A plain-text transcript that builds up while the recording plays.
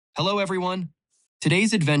Hello everyone!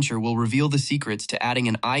 Today's adventure will reveal the secrets to adding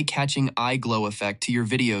an eye-catching eye glow effect to your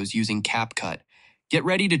videos using Capcut. Get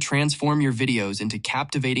ready to transform your videos into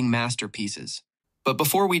captivating masterpieces. But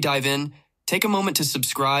before we dive in, take a moment to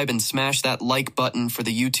subscribe and smash that like button for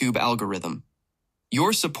the YouTube algorithm.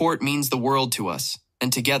 Your support means the world to us,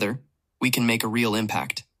 and together, we can make a real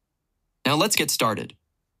impact. Now let's get started.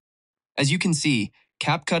 As you can see,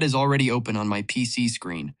 Capcut is already open on my PC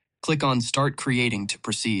screen. Click on Start Creating to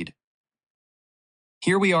proceed.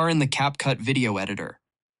 Here we are in the Capcut video editor.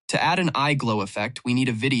 To add an eye glow effect, we need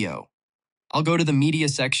a video. I'll go to the media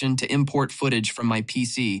section to import footage from my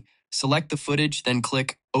PC, select the footage, then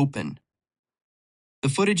click Open. The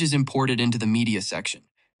footage is imported into the media section.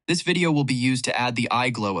 This video will be used to add the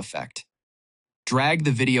eye glow effect. Drag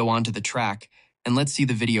the video onto the track, and let's see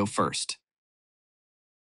the video first.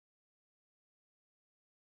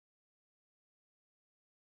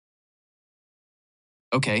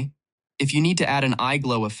 Okay, if you need to add an eye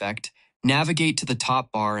glow effect, navigate to the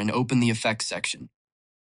top bar and open the Effects section.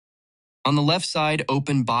 On the left side,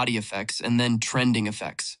 open Body Effects and then Trending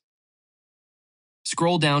Effects.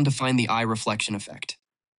 Scroll down to find the eye reflection effect.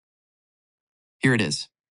 Here it is.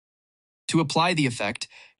 To apply the effect,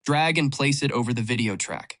 drag and place it over the video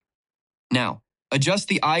track. Now, adjust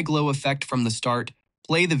the eye glow effect from the start,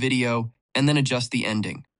 play the video, and then adjust the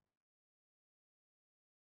ending.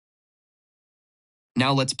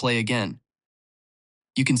 Now let's play again.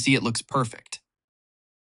 You can see it looks perfect.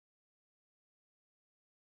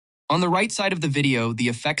 On the right side of the video, the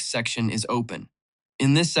Effects section is open.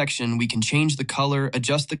 In this section, we can change the color,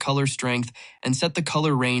 adjust the color strength, and set the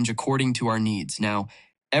color range according to our needs. Now,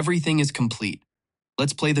 everything is complete.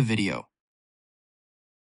 Let's play the video.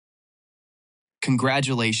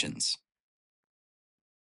 Congratulations!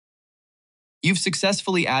 You've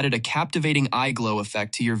successfully added a captivating eye glow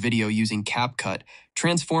effect to your video using Capcut,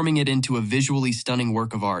 transforming it into a visually stunning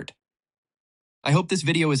work of art. I hope this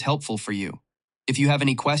video is helpful for you. If you have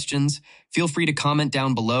any questions, feel free to comment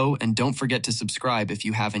down below and don't forget to subscribe if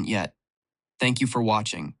you haven't yet. Thank you for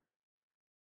watching.